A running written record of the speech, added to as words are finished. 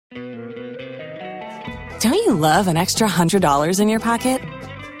Don't you love an extra $100 in your pocket?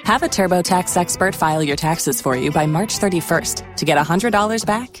 Have a TurboTax expert file your taxes for you by March 31st to get $100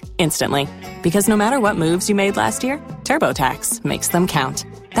 back instantly. Because no matter what moves you made last year, TurboTax makes them count.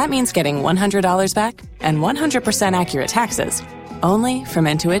 That means getting $100 back and 100% accurate taxes, only from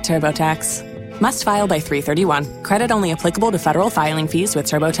Intuit TurboTax. Must file by 3/31. Credit only applicable to federal filing fees with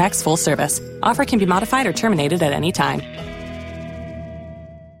TurboTax full service. Offer can be modified or terminated at any time.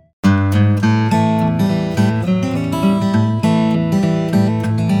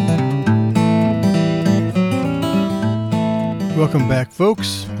 Welcome back,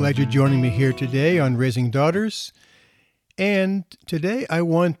 folks. Glad you're joining me here today on Raising Daughters. And today I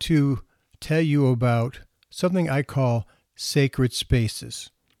want to tell you about something I call sacred spaces,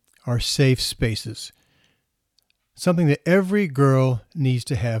 or safe spaces. Something that every girl needs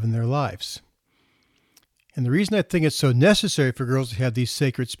to have in their lives. And the reason I think it's so necessary for girls to have these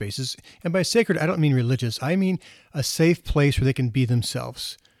sacred spaces, and by sacred I don't mean religious, I mean a safe place where they can be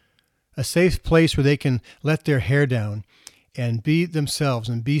themselves. A safe place where they can let their hair down and be themselves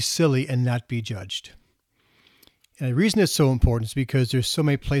and be silly and not be judged. And the reason it's so important is because there's so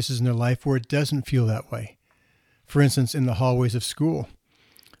many places in their life where it doesn't feel that way. For instance, in the hallways of school.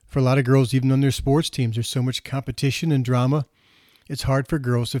 For a lot of girls, even on their sports teams, there's so much competition and drama, it's hard for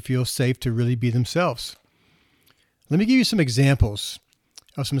girls to feel safe to really be themselves. Let me give you some examples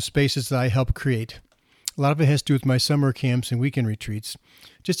of some spaces that I help create. A lot of it has to do with my summer camps and weekend retreats.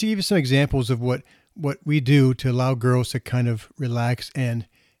 Just to give you some examples of what we do to allow girls to kind of relax and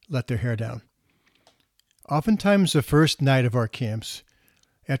let their hair down. Oftentimes the first night of our camps,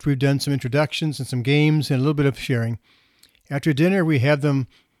 after we've done some introductions and some games and a little bit of sharing, after dinner we have them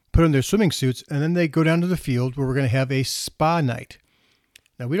put on their swimming suits and then they go down to the field where we're going to have a spa night.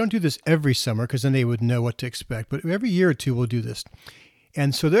 Now we don't do this every summer because then they would know what to expect, but every year or two we'll do this.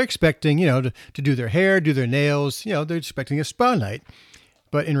 And so they're expecting, to do their hair, do their nails, they're expecting a spa night.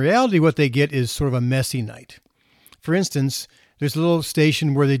 But in reality, what they get is sort of a messy night. For instance, there's a little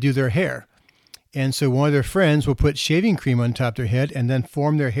station where they do their hair. And so one of their friends will put shaving cream on top of their head and then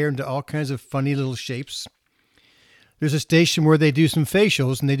form their hair into all kinds of funny little shapes. There's a station where they do some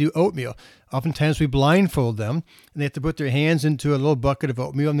facials and they do oatmeal. Oftentimes we blindfold them and they have to put their hands into a little bucket of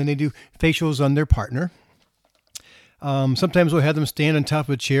oatmeal and then they do facials on their partner. Sometimes we'll have them stand on top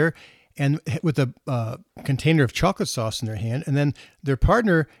of a chair and with a container of chocolate sauce in their hand, and then their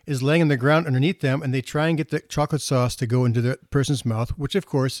partner is laying on the ground underneath them, and they try and get the chocolate sauce to go into the person's mouth, which of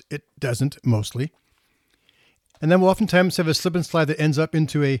course it doesn't mostly. And then we'll oftentimes have a slip and slide that ends up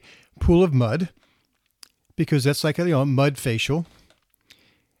into a pool of mud, because that's like a mud facial.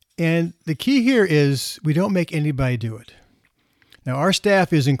 And the key here is we don't make anybody do it. Now our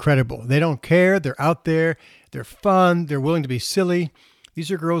staff is incredible. They don't care. They're out there. They're fun. They're willing to be silly. These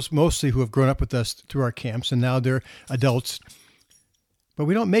are girls mostly who have grown up with us through our camps, and now they're adults. But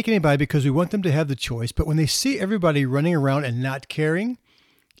we don't make anybody because we want them to have the choice. But when they see everybody running around and not caring,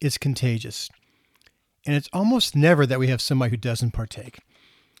 it's contagious. And it's almost never that we have somebody who doesn't partake.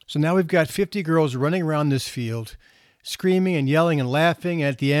 So now we've got 50 girls running around this field, screaming and yelling and laughing.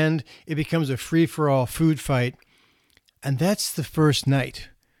 And at the end, it becomes a free-for-all food fight. And that's the first night.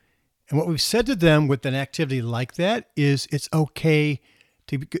 And what we've said to them with an activity like that is it's okay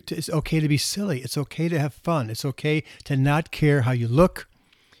to be silly. It's okay to have fun. It's okay to not care how you look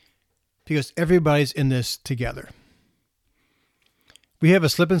because everybody's in this together. We have a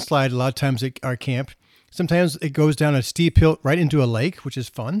slip and slide a lot of times at our camp. Sometimes it goes down a steep hill right into a lake, which is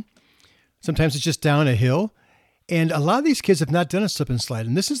fun. Sometimes it's just down a hill. And a lot of these kids have not done a slip and slide.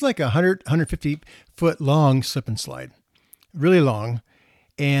 And this is like a 150 foot long slip and slide, really long.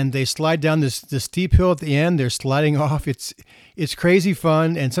 And they slide down this steep hill at the end. They're sliding off. It's crazy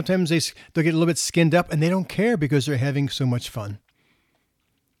fun. And sometimes they'll get a little bit skinned up and they don't care because they're having so much fun.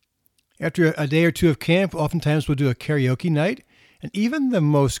 After a day or two of camp, oftentimes we'll do a karaoke night. And even the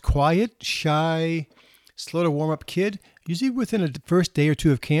most quiet, shy, slow to warm up kid, usually within the first day or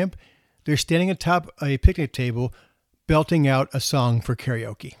two of camp, they're standing atop a picnic table belting out a song for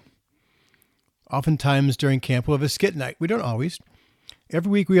karaoke. Oftentimes during camp, we'll have a skit night. We don't always. Every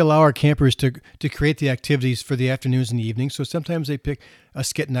week we allow our campers to create the activities for the afternoons and the evenings. So sometimes they pick a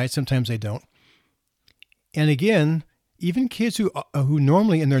skit night, sometimes they don't. And again, even kids who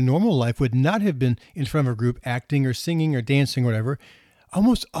normally in their normal life would not have been in front of a group acting or singing or dancing or whatever,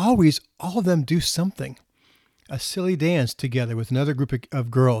 almost always all of them do something. A silly dance together with another group of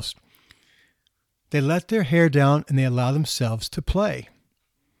girls. They let their hair down and they allow themselves to play.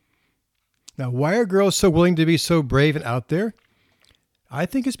 Now, why are girls so willing to be so brave and out there? I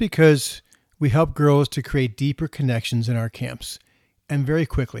think it's because we help girls to create deeper connections in our camps, and very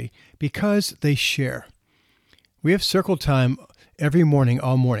quickly, because they share. We have circle time every morning,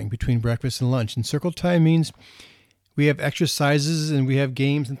 all morning, between breakfast and lunch. And circle time means we have exercises and we have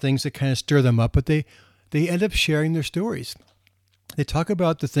games and things that kind of stir them up, but they end up sharing their stories. They talk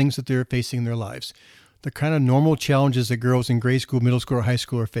about the things that they're facing in their lives, the kind of normal challenges that girls in grade school, middle school, or high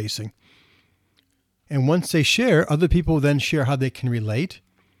school are facing. And once they share, other people then share how they can relate.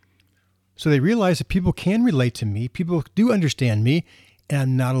 So they realize that people can relate to me, people do understand me, and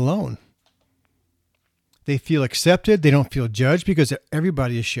I'm not alone. They feel accepted, they don't feel judged because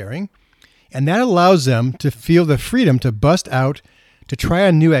everybody is sharing. And that allows them to feel the freedom to bust out, to try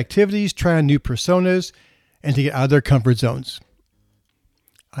on new activities, try on new personas, and to get out of their comfort zones.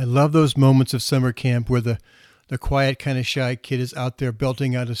 I love those moments of summer camp where the quiet kind of shy kid is out there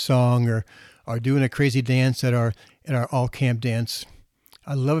belting out a song or doing a crazy dance at our all camp dance.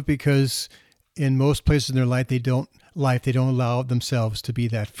 I love it because in most places in their life they don't allow themselves to be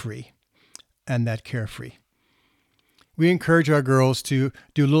that free and that carefree. We encourage our girls to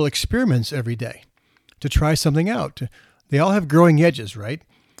do little experiments every day, to try something out. They all have growing edges, right?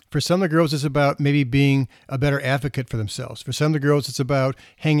 For some of the girls, it's about maybe being a better advocate for themselves. For some of the girls, it's about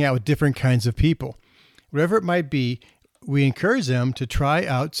hanging out with different kinds of people. Whatever it might be, we encourage them to try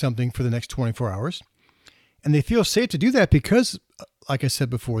out something for the next 24 hours. And they feel safe to do that because, like I said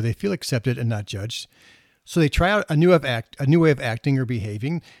before, they feel accepted and not judged. So they try out a new way of acting or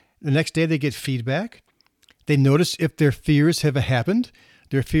behaving. The next day, they get feedback. They notice if their fears have happened,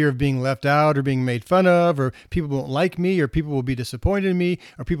 their fear of being left out or being made fun of, or people won't like me, or people will be disappointed in me,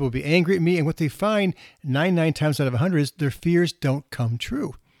 or people will be angry at me. And what they find 99 times out of 100 is their fears don't come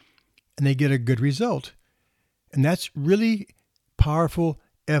true. And they get a good result. And that's really powerful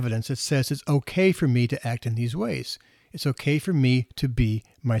evidence that says it's okay for me to act in these ways. It's okay for me to be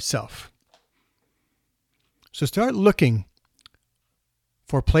myself. So start looking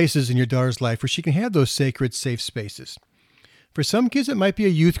for places in your daughter's life where she can have those sacred, safe spaces. For some kids, it might be a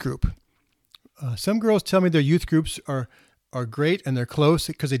youth group. Some girls tell me their youth groups are great and they're close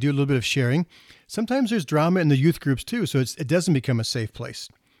because they do a little bit of sharing. Sometimes there's drama in the youth groups too, so it doesn't become a safe place.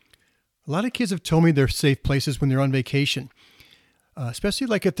 A lot of kids have told me they're safe places when they're on vacation, especially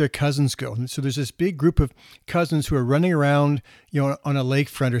like if their cousins go. And so there's this big group of cousins who are running around, on a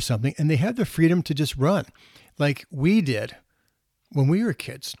lakefront or something, and they have the freedom to just run like we did when we were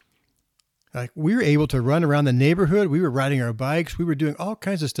kids. Like we were able to run around the neighborhood. We were riding our bikes. We were doing all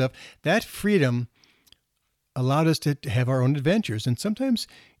kinds of stuff. That freedom allowed us to have our own adventures. And sometimes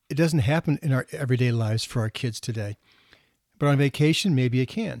it doesn't happen in our everyday lives for our kids today. But on vacation, maybe it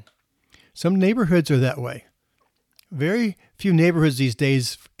can. Some neighborhoods are that way. Very few neighborhoods these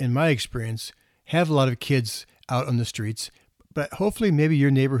days, in my experience, have a lot of kids out on the streets. But hopefully maybe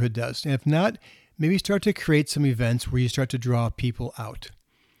your neighborhood does. And if not, maybe start to create some events where you start to draw people out,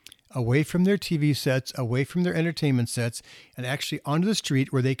 away from their TV sets, away from their entertainment sets, and actually onto the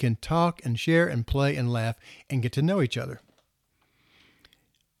street where they can talk and share and play and laugh and get to know each other.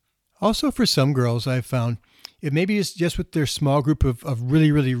 Also, for some girls, I've found it maybe is just with their small group of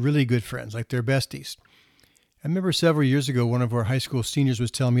really, really, really good friends, like their besties. I remember several years ago, one of our high school seniors was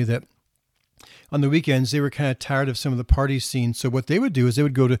telling me that on the weekends, they were kind of tired of some of the party scenes. So what they would do is they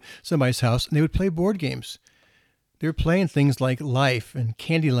would go to somebody's house and they would play board games. They were playing things like Life and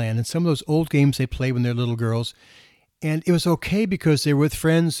Candyland and some of those old games they played when they were little girls. And it was okay because they were with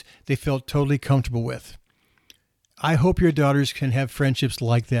friends they felt totally comfortable with. I hope your daughters can have friendships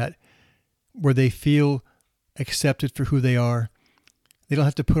like that, where they feel accepted for who they are. They don't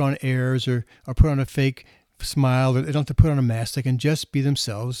have to put on airs or put on a fake smile, or they don't have to put on a mask. They can just be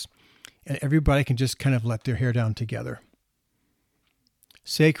themselves, and everybody can just kind of let their hair down together.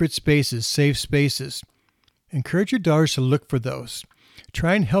 Sacred spaces, safe spaces. Encourage your daughters to look for those.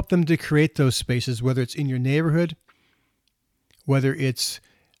 Try and help them to create those spaces, whether it's in your neighborhood, whether it's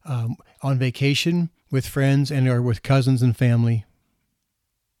on vacation with friends and or with cousins and family.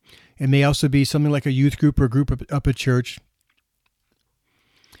 It may also be something like a youth group or a group up at church.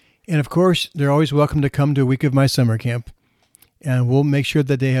 And of course, they're always welcome to come to a week of my summer camp. And we'll make sure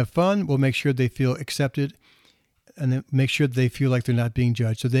that they have fun. We'll make sure they feel accepted, and then make sure that they feel like they're not being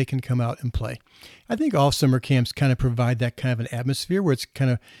judged so they can come out and play. I think all summer camps kind of provide that kind of an atmosphere where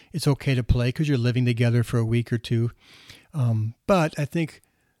it's okay to play because you're living together for a week or two. But I think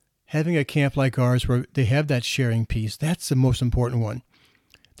having a camp like ours where they have that sharing piece, that's the most important one.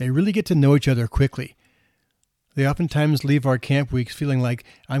 They really get to know each other quickly. They oftentimes leave our camp weeks feeling like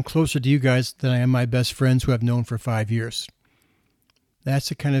I'm closer to you guys than I am my best friends who I've known for 5 years. That's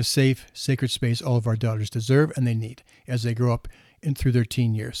the kind of safe, sacred space all of our daughters deserve and they need as they grow up and through their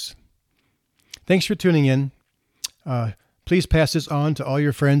teen years. Thanks for tuning in. Please pass this on to all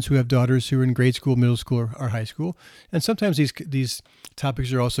your friends who have daughters who are in grade school, middle school, or high school. And sometimes these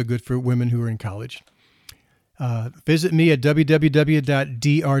topics are also good for women who are in college. Visit me at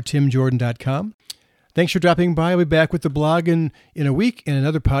www.drtimjordan.com. Thanks for dropping by. I'll be back with the blog in a week and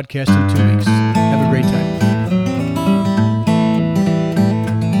another podcast in 2 weeks. Have a great time.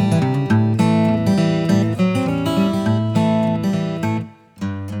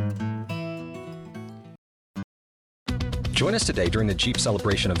 Join us today during the Jeep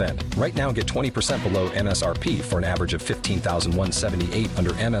Celebration event. Right now, get 20% below MSRP for an average of $15,178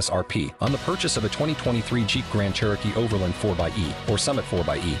 under MSRP on the purchase of a 2023 Jeep Grand Cherokee Overland 4xE or Summit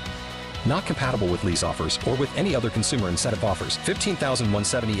 4xE. Not compatible with lease offers or with any other consumer incentive offers.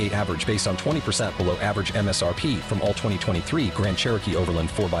 $15,178 average based on 20% below average MSRP from all 2023 Grand Cherokee Overland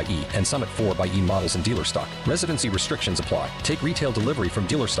 4xE and Summit 4xE models in dealer stock. Residency restrictions apply. Take retail delivery from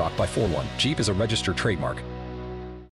dealer stock by 4/1. Jeep is a registered trademark.